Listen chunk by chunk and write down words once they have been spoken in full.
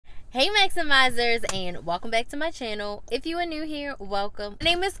Hey maximizers, and welcome back to my channel. If you are new here, welcome.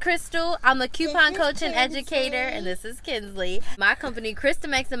 My name is Crystal. I'm a coupon coach and educator, and this is Kinsley. My company,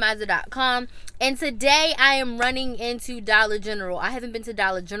 KrysTheMaximizer.com, and today I am running into Dollar General. I haven't been to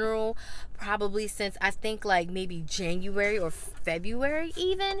Dollar General probably since I think like maybe January or February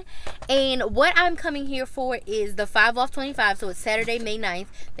even. And what I'm coming here for is the 5 off 25. So it's Saturday, May 9th.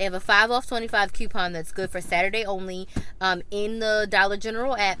 They have a 5 off 25 coupon that's good for Saturday only in the Dollar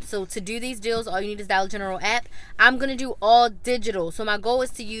General app. So to do these deals, all you need is Dollar General app. I'm going to do all digital. So my goal is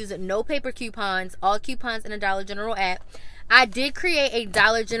to use no paper coupons, all coupons in the Dollar General app. I did create a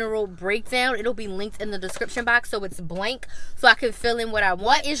Dollar General breakdown. It'll be linked in the description box, so it's blank, so I can fill in what I want.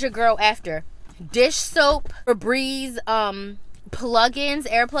 What is your girl after? Dish soap, Febreze, plugins,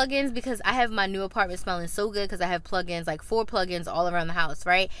 air plugins, because I have my new apartment smelling so good because I have plugins, like 4 plugins all around the house,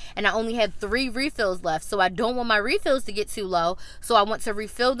 right? And I only have 3 refills left, so I don't want my refills to get too low, so I want to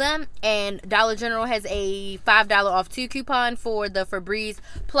refill them. And Dollar General has a $5 off 2 coupon for the Febreze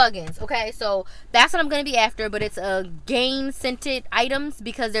plugins. Okay, so that's what I'm going to be after, but it's a Gain scented items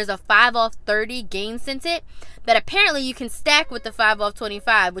because there's a 5 off 30 Gain scented that apparently you can stack with the 5 off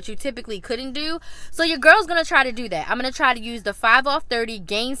 25, which you typically couldn't do. So your girl's going to try to do that. I'm going to try to use the 5 off 30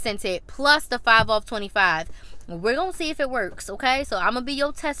 Gain scented plus the 5 off 25. We're going to see if it works, okay? So I'm going to be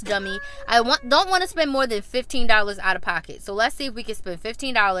your test dummy. Don't want to spend more than $15 out of pocket. So let's see if we can spend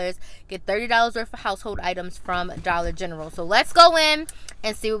 $15, get $30 worth of household items from Dollar General. So let's go in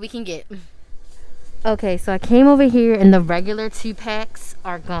and see what we can get. Okay, so I came over here and the regular 2-packs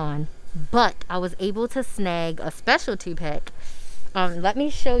are gone. But I was able to snag a special 2-pack. Let me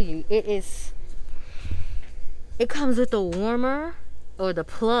show you. It comes with the warmer or the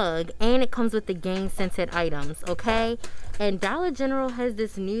plug, and it comes with the Gain scented items, okay? And Dollar General has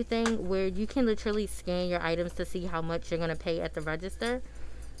this new thing where you can literally scan your items to see how much you're going to pay at the register.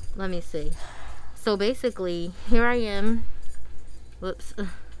 Let me see. So basically, here I am. Whoops.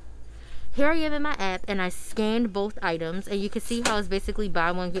 Here I am in my app, and I scanned both items, and you can see how it's basically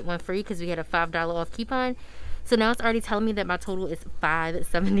buy one get one free because we had a $5 off coupon. So now it's already telling me that my total is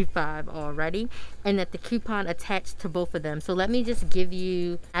 $5.75 already, and that the coupon attached to both of them. So let me just give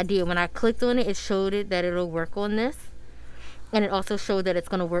you an idea. When I clicked on it, it showed it that it'll work on this, and it also showed that it's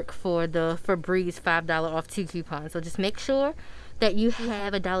going to work for the Febreze $5 off 2 coupons. So just make sure that you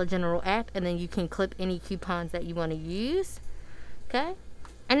have a Dollar General app, and then you can clip any coupons that you want to use, okay?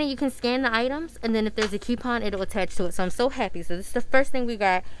 And then you can scan the items, and then if there's a coupon, it'll attach to it. So I'm so happy. So this is the first thing we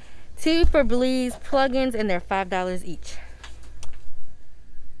got. 2 Febreze plugins, and they're $5 each.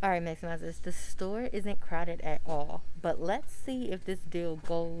 Alright, Maximizers, the store isn't crowded at all. But let's see if this deal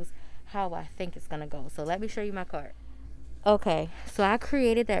goes how I think it's going to go. So let me show you my cart. Okay, so I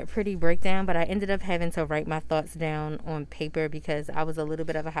created that pretty breakdown, but I ended up having to write my thoughts down on paper because I was a little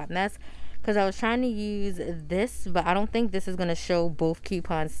bit of a hot mess. Because I was trying to use this, but I don't think this is going to show both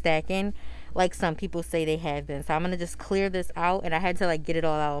coupons stacking like some people say they have been. So I'm going to just clear this out, and I had to like get it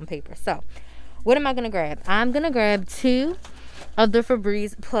all out on paper. So what am I going to grab? I'm going to grab 2 of the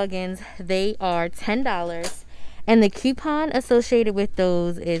Febreze plugins. They are $10, and the coupon associated with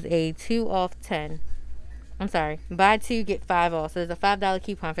those is a 2 off 10. I'm sorry, buy 2 get 5 off. So there's a $5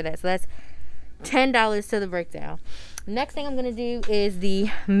 coupon for that. So that's $10 to the breakdown. Next thing I'm going to do is the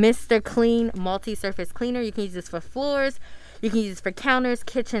Mr. Clean multi-surface cleaner. You can use this for floors. You can use this for counters,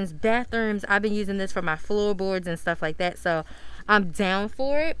 kitchens, bathrooms. I've been using this for my floorboards and stuff like that. So I'm down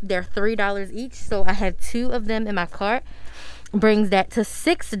for it. They're $3 each. So I have 2 of them in my cart. Brings that to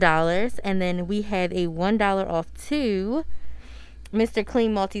 $6. And then we have a $1 off 2 Mr.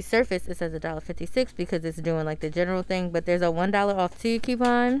 Clean multi-surface. It says $1.56 because it's doing like the general thing. But there's a $1 off 2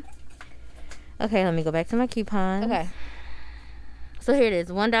 coupon. Okay, let me go back to my coupons. Okay. So here it is.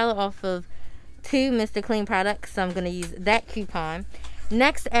 $1 off of 2 Mr. Clean products. So I'm going to use that coupon.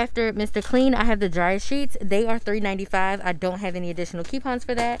 Next, after Mr. Clean, I have the dryer sheets. They are $3.95. I don't have any additional coupons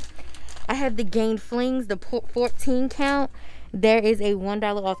for that. I have the Gain Flings, the 14 count. There is a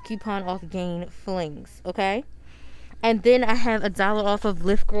 $1 off coupon off Gain Flings. Okay. And then I have a $1 off of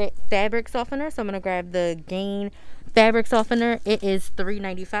Lift Grit fabric softener. So I'm going to grab the Gain fabric softener. It is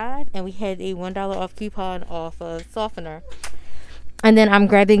 $3.95, and we had a $1 off coupon off of softener. And then I'm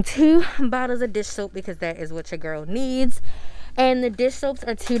grabbing 2 bottles of dish soap because that is what your girl needs. And the dish soaps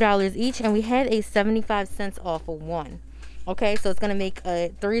are $2 each, and we had a 75 cents off of 1. Okay, so it's going to make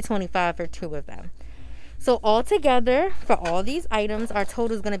a $3.25 for 2 of them. So all together, for all these items, our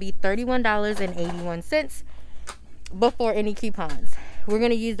total is going to be $31.81 before any coupons. We're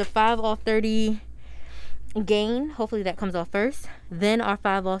going to use the 5 off 30 Gain. Hopefully that comes off first. Then our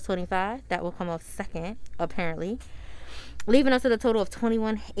 5 off 25. That will come off second, apparently. leaving us with a total of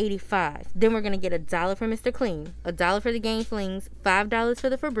 $21.85. Then we're gonna get $1 for Mr. Clean, $1 for the Game Flings, $5 for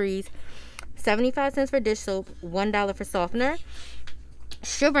the Febreze, 75 cents for dish soap, $1 for softener.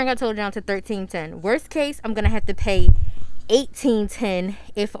 Should bring our total down to $13.10. Worst case, I'm gonna have to pay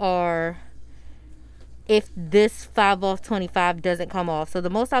 $18.10 if this 5 off 25 doesn't come off. So the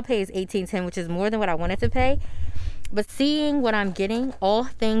most I'll pay is $18.10, which is more than what I wanted to pay. But seeing what I'm getting, all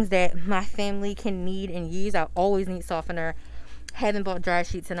things that my family can need and use, I always need softener. Haven't bought dry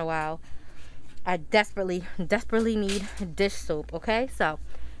sheets in a while. I desperately need dish soap, okay? So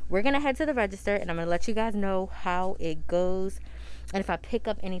we're gonna head to the register and I'm gonna let you guys know how it goes. And if I pick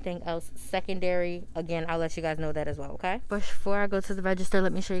up anything else secondary, again, I'll let you guys know that as well, okay? But before I go to the register,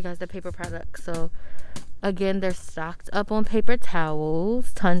 let me show you guys the paper products. So again, they're stocked up on paper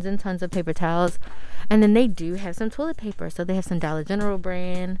towels, tons and tons of paper towels. And then they do have some toilet paper. So they have some Dollar General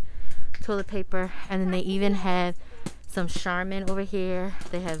brand toilet paper. And then they even have some Charmin over here.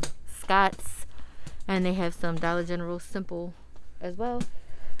 They have Scott's. And they have some Dollar General Simple as well.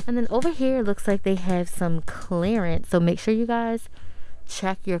 And then over here, it looks like they have some clearance. So make sure you guys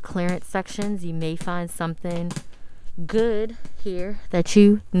check your clearance sections. You may find something good here that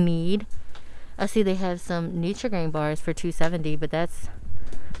you need. I see they have some Nutri-Grain bars for $2.70, but that's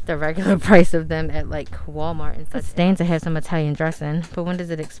the regular price of them at like Walmart and such. Stands to have some Italian dressing, but when does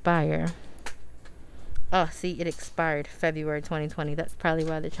it expire? Oh, see, it expired February 2020. That's probably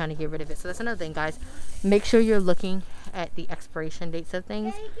why they're trying to get rid of it. So that's another thing, guys. Make sure you're looking at the expiration dates of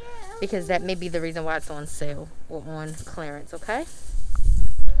things, because that may be the reason why it's on sale or on clearance, okay?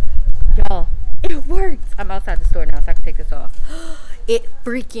 Y'all, it worked. I'm outside the store now, so I can take this off. It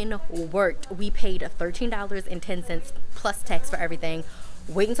freaking worked. We paid $13.10 plus tax for everything.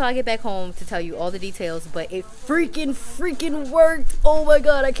 Wait until I get back home to tell you all the details, but it freaking worked. Oh my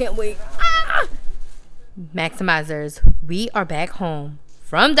God, I can't wait. Ah! Maximizers, we are back home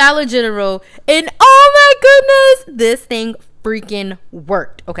from Dollar General, and oh my goodness, this thing freaking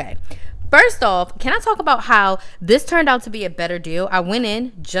worked. Okay, first off, can I talk about how this turned out to be a better deal? I went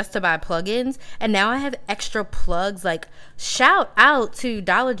in just to buy plugins, and now I have extra plugs. Like, shout out to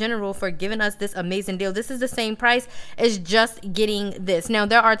Dollar General for giving us this amazing deal. This is the same price as just getting this. Now,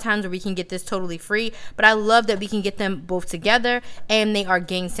 there are times where we can get this totally free, but I love that we can get them both together, and they are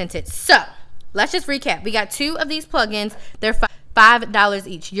gang scented. So let's just recap. We got 2 of these plugins. They're $5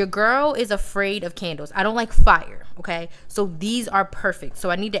 each. Your girl is afraid of candles. I don't like fire, okay? So these are perfect. So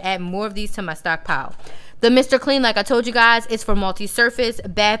I need to add more of these to my stockpile. The Mr. Clean, like I told you guys, is for multi-surface,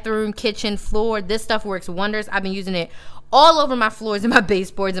 bathroom, kitchen, floor. This stuff works wonders. I've been using it all over my floors and my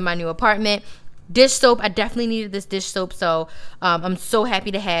baseboards in my new apartment. Dish soap, I definitely needed this dish soap, so I'm so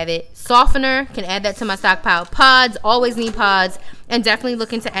happy to have it. Softener, can add that to my stockpile. Pods, always need pods. And definitely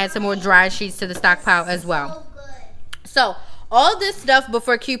looking to add some more dry sheets to the stockpile as well. So all this stuff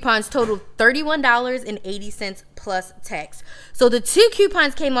before coupons totaled $31.80 plus tax. So the 2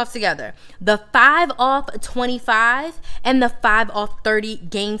 coupons came off together. The 5 off 25 and the 5 off 30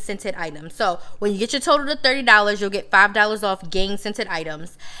 gang scented items. So when you get your total to $30, you'll get $5 off gang scented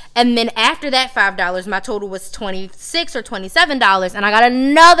items. And then after that $5, my total was $26 or $27, and I got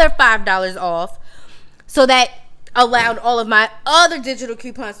another $5 off. So that allowed all of my other digital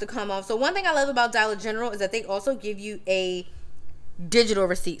coupons to come off. So one thing I love about Dollar General is that they also give you a digital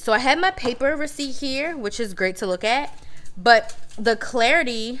receipt. So I had my paper receipt here, which is great to look at, but the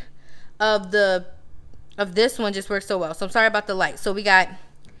clarity of this one just works so well. So I'm sorry about the light. So we got,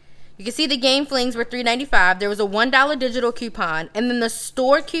 you can see the Game Flings were $3.95. There was a $1 digital coupon, and then the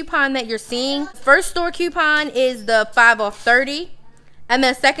store coupon that you're seeing, first store coupon is the 5 off 30, and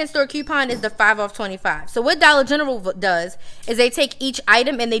the second store coupon is the 5 off 25. So what Dollar General does is they take each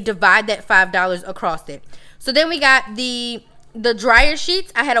item and they divide that $5 across it. So then we got the dryer sheets.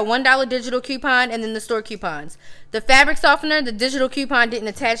 I had a $1 digital coupon, and then the store coupons. The fabric softener, the digital coupon didn't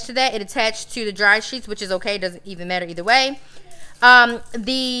attach to that. It attached to the dry sheets, which is okay. Doesn't even matter either way.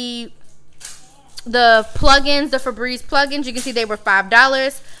 The plugins, the Febreze plugins, you can see they were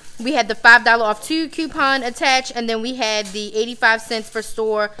 $5. We had the $5 off 2 coupon attached, and then we had the 85 cents for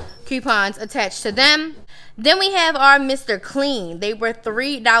store coupons attached to them. Then we have our Mr. Clean. They were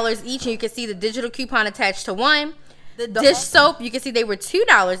 $3 each, and you can see the digital coupon attached to one. The dish soap, you can see they were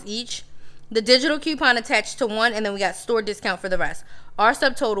 $2 each. The digital coupon attached to one, and then we got store discount for the rest. Our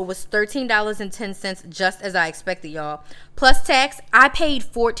subtotal was $13.10, just as I expected, y'all. Plus tax, I paid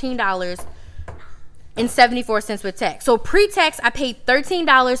 $14.74 with tax. So pre-tax, I paid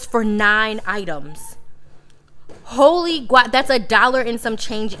 $13 for 9 items. Holy guap, that's $1 and some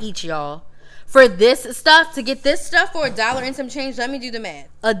change each, y'all. For this stuff, to get this stuff for $1 and some change, let me do the math.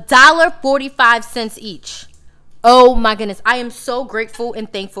 $1.45 each. Oh my goodness, I am so grateful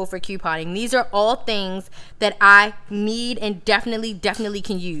and thankful for couponing. These are all things that I need and definitely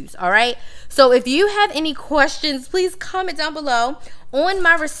can use, all right? So if you have any questions, please comment down below. On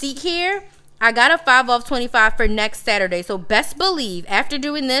my receipt here, I got a 5 off 25 for next Saturday. So best believe after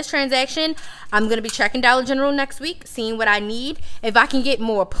doing this transaction, I'm going to be checking Dollar General next week, seeing what I need. If I can get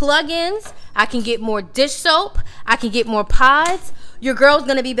more plugins, I can get more dish soap, I can get more pods, your girl's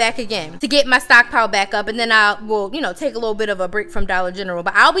going to be back again to get my stockpile back up. And then I will, you know, take a little bit of a break from Dollar General.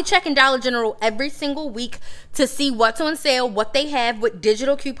 But I'll be checking Dollar General every single week to see what's on sale, what they have, what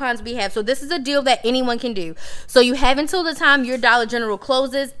digital coupons we have. So this is a deal that anyone can do. So you have until the time your Dollar General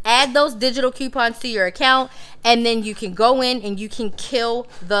closes. Add those digital coupons to your account, and then you can go in and you can kill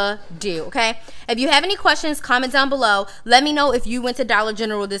the deal, okay? If you have any questions, comment down below. Let me know if you went to Dollar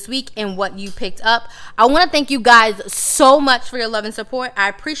General this week and what you picked up. I want to thank you guys so much for your love and support. I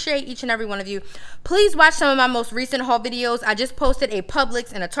appreciate each and every one of you. Please watch some of my most recent haul videos. I just posted a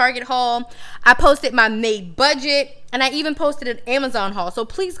Publix and a Target haul. I posted my Made budget, and I even posted an Amazon haul. So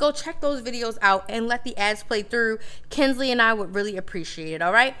please go check those videos out and let the ads play through. Kinsley and I would really appreciate it,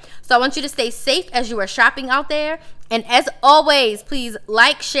 all right? So I want you to stay safe as you are shopping out there. And as always, please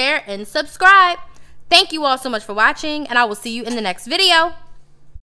like, share, and subscribe. Thank you all so much for watching, and I will see you in the next video.